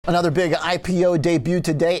Another big IPO debut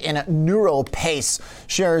today in NeuroPace.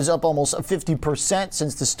 Shares up almost 50%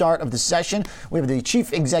 since the start of the session. We have the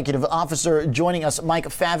Chief Executive Officer joining us. Mike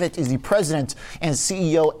Favret is the President and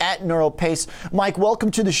CEO at NeuroPace. Mike, welcome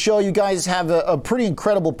to the show. You guys have a pretty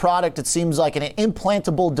incredible product. It seems like an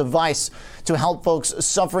implantable device to help folks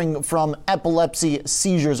suffering from epilepsy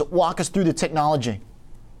seizures. Walk us through the technology.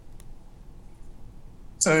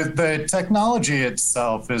 So the technology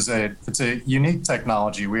itself it's a unique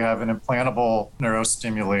technology. We have an implantable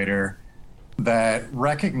neurostimulator that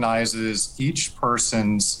recognizes each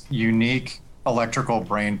person's unique electrical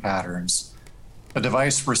brain patterns. The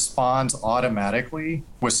device responds automatically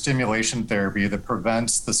with stimulation therapy that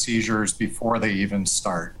prevents the seizures before they even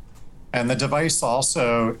start. And the device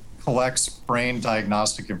also collects brain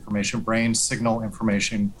diagnostic information, brain signal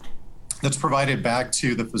information that's provided back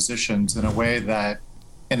to the physicians in a way that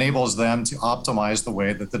enables them to optimize the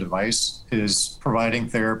way that the device is providing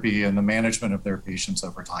therapy and the management of their patients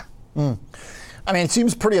over time. I mean, it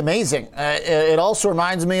seems pretty amazing. It also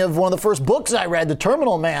reminds me of one of the first books I read, The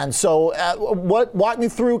Terminal Man. So walk me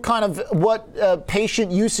through kind of what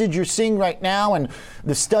patient usage you're seeing right now and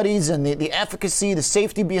the studies and the efficacy, the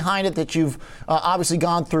safety behind it that you've obviously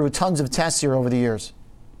gone through tons of tests here over the years.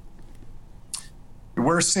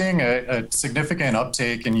 We're seeing a significant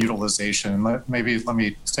uptake in utilization. Let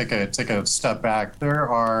me take a step back. There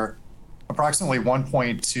are approximately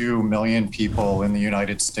 1.2 million people in the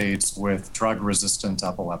United States with drug-resistant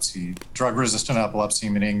epilepsy. Drug-resistant epilepsy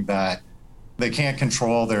meaning that they can't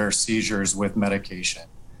control their seizures with medication.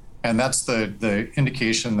 And that's the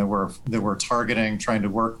indication that we're targeting, trying to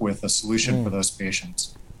work with a solution for those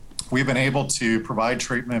patients. We've been able to provide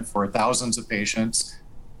treatment for thousands of patients.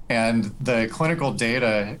 And the clinical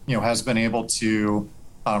data, has been able to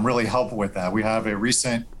really help with that. We have a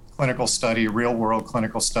recent clinical study, real-world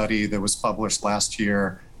clinical study that was published last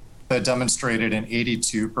year that demonstrated an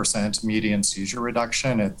 82% median seizure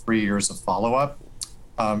reduction at 3 years of follow-up,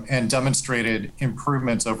 and demonstrated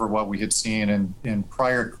improvements over what we had seen in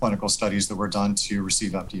prior clinical studies that were done to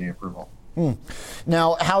receive FDA approval.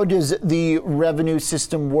 Now, how does the revenue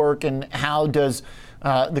system work, and how does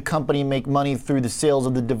the company make money through the sales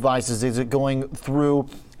of the devices? Is it going through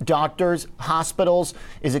doctors, hospitals?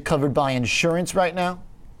 Is it covered by insurance right now?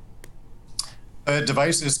 The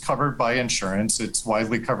device is covered by insurance. It's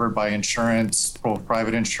widely covered by insurance, both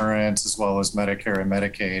private insurance as well as Medicare and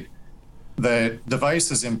Medicaid. The device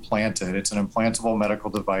is implanted. It's an implantable medical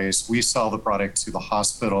device. We sell the product to the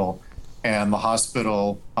hospital, and the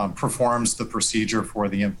hospital performs the procedure for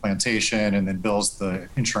the implantation and then bills the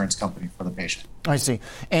insurance company for the patient. I see.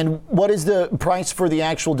 And what is the price for the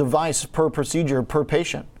actual device per procedure, per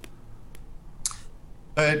patient?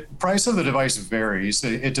 The price of the device varies.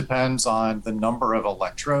 It depends on the number of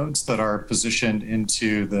electrodes that are positioned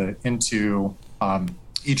into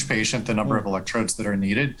each patient, the number of electrodes that are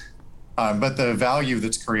needed. But the value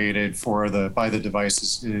that's created by the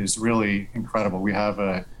device is really incredible. We have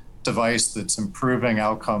a device that's improving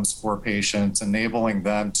outcomes for patients, enabling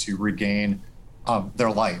them to regain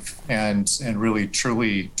their life and really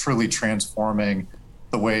truly transforming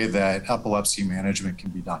the way that epilepsy management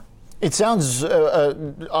can be done. It sounds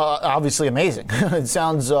obviously amazing. It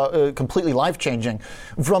sounds completely life-changing.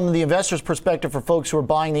 From the investor's perspective, for folks who are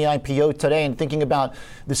buying the IPO today and thinking about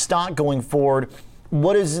the stock going forward,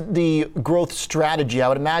 what is the growth strategy? I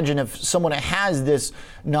would imagine if someone has this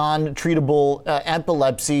non-treatable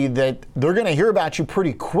epilepsy, that they're going to hear about you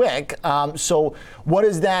pretty quick. So what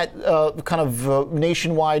does that kind of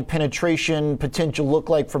nationwide penetration potential look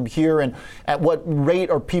like from here, and at what rate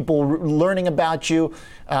are people learning about you?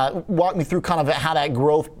 Walk me through kind of how that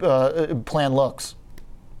growth plan looks.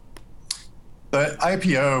 The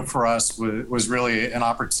IPO for us was really an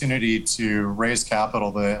opportunity to raise capital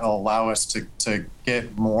that will allow us to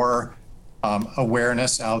get more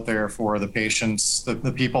awareness out there for the patients,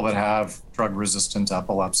 the people that have drug-resistant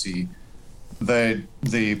epilepsy.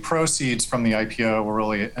 The proceeds from the IPO will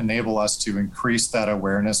really enable us to increase that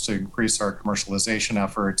awareness, to increase our commercialization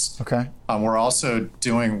efforts. Okay. We're also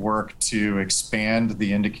doing work to expand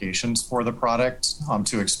the indications for the product,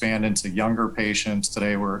 to expand into younger patients.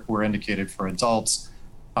 Today we're indicated for adults,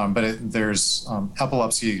 but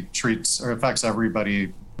epilepsy affects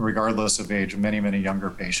everybody regardless of age, many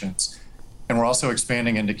younger patients. And we're also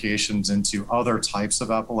expanding indications into other types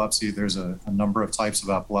of epilepsy. There's a number of types of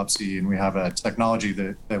epilepsy, and we have a technology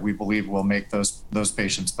that we believe will make those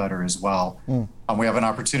patients better as well. We have an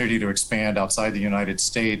opportunity to expand outside the United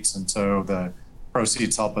States, and so the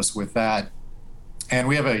proceeds help us with that. And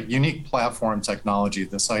we have a unique platform technology,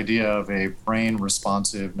 this idea of a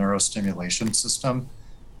brain-responsive neurostimulation system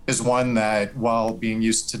is one that, while being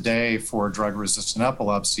used today for drug-resistant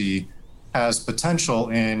epilepsy, has potential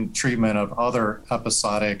in treatment of other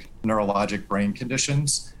episodic neurologic brain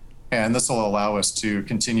conditions. And this will allow us to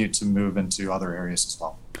continue to move into other areas as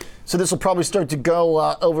well. So this will probably start to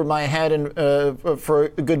go over my head and for a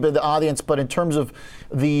good bit of the audience, but in terms of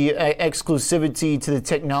the exclusivity to the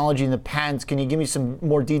technology and the patents, can you give me some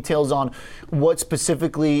more details on what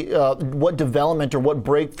specifically, what development or what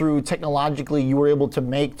breakthrough technologically you were able to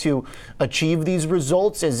make to achieve these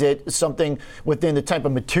results? Is it something within the type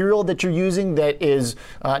of material that you're using that is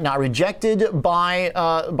not rejected by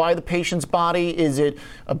the patient's body? Is it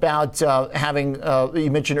about having,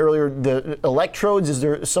 you mentioned earlier, the electrodes? Is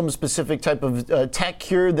there some specific type of tech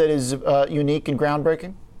here that is unique and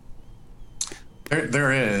groundbreaking?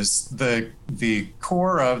 There is. The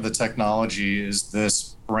core of the technology is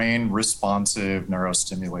this brain responsive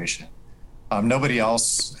neurostimulation. Nobody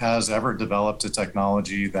else has ever developed a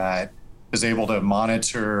technology that is able to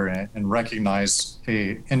monitor and recognize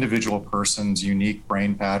an individual person's unique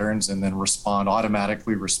brain patterns and then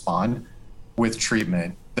automatically respond with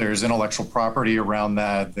treatment. There's intellectual property around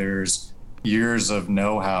that. There's years of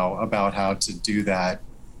know-how about how to do that.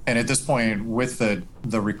 And at this point, with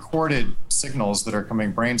the recorded signals that are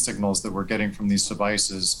coming, brain signals that we're getting from these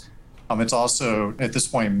devices, it's also, at this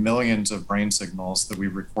point, millions of brain signals that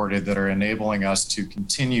we've recorded that are enabling us to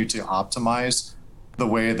continue to optimize the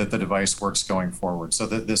way that the device works going forward, so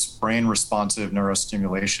that this brain responsive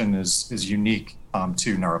neurostimulation is unique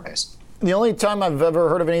to NeuroPace. The only time I've ever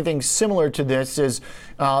heard of anything similar to this is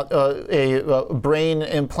a brain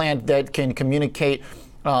implant that can communicate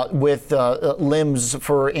with limbs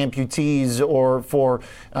for amputees or for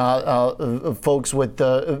folks with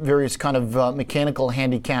various kind of mechanical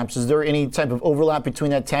handicaps. Is there any type of overlap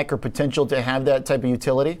between that tech or potential to have that type of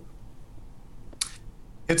utility?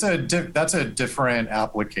 That's a different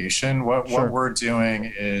application. What we're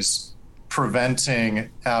doing is preventing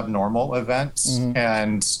abnormal events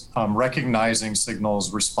and recognizing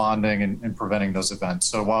signals, responding, and preventing those events.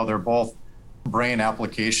 So while they're both brain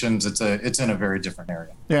applications, it's in a very different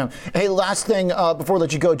area. Yeah. Hey, last thing before I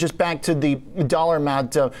let you go, just back to the dollar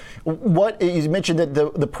amount. What you mentioned that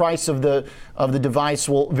the price of the device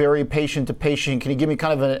will vary patient to patient. Can you give me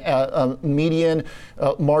kind of a median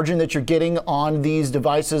margin that you're getting on these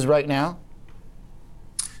devices right now?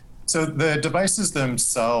 So the devices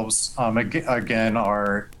themselves, again,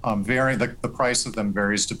 are varying. The price of them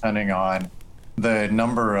varies depending on the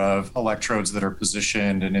number of electrodes that are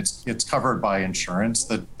positioned, and it's covered by insurance.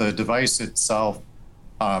 The device itself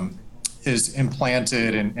is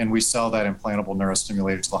implanted, and we sell that implantable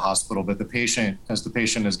neurostimulator to the hospital. But as the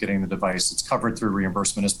patient is getting the device, it's covered through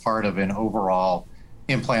reimbursement as part of an overall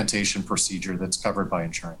implantation procedure that's covered by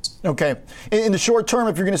insurance. Okay. In the short term,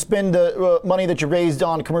 if you're going to spend the money that you raised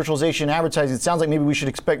on commercialization and advertising, it sounds like maybe we should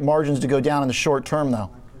expect margins to go down in the short term, though.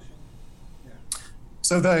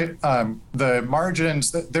 So the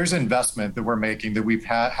margins, there's investment that we're making that we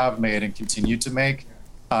have made and continue to make.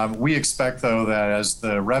 We expect, though, that as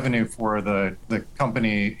the revenue for the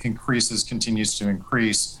company continues to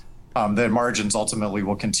increase, the margins ultimately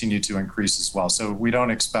will continue to increase as well. So we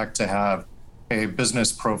don't expect to have a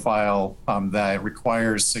business profile that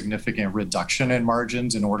requires significant reduction in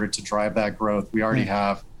margins in order to drive that growth. We already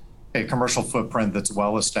have a commercial footprint that's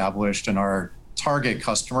well established, and our target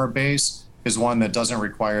customer base is one that doesn't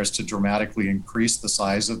require us to dramatically increase the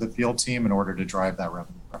size of the field team in order to drive that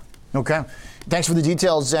revenue growth. Okay. Thanks for the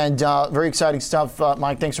details and very exciting stuff.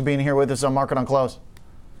 Mike, thanks for being here with us on Market on Close.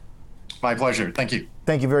 My pleasure. Thank you.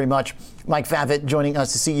 Thank you very much. Mike Favret joining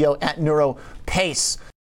us, the CEO at NeuroPace.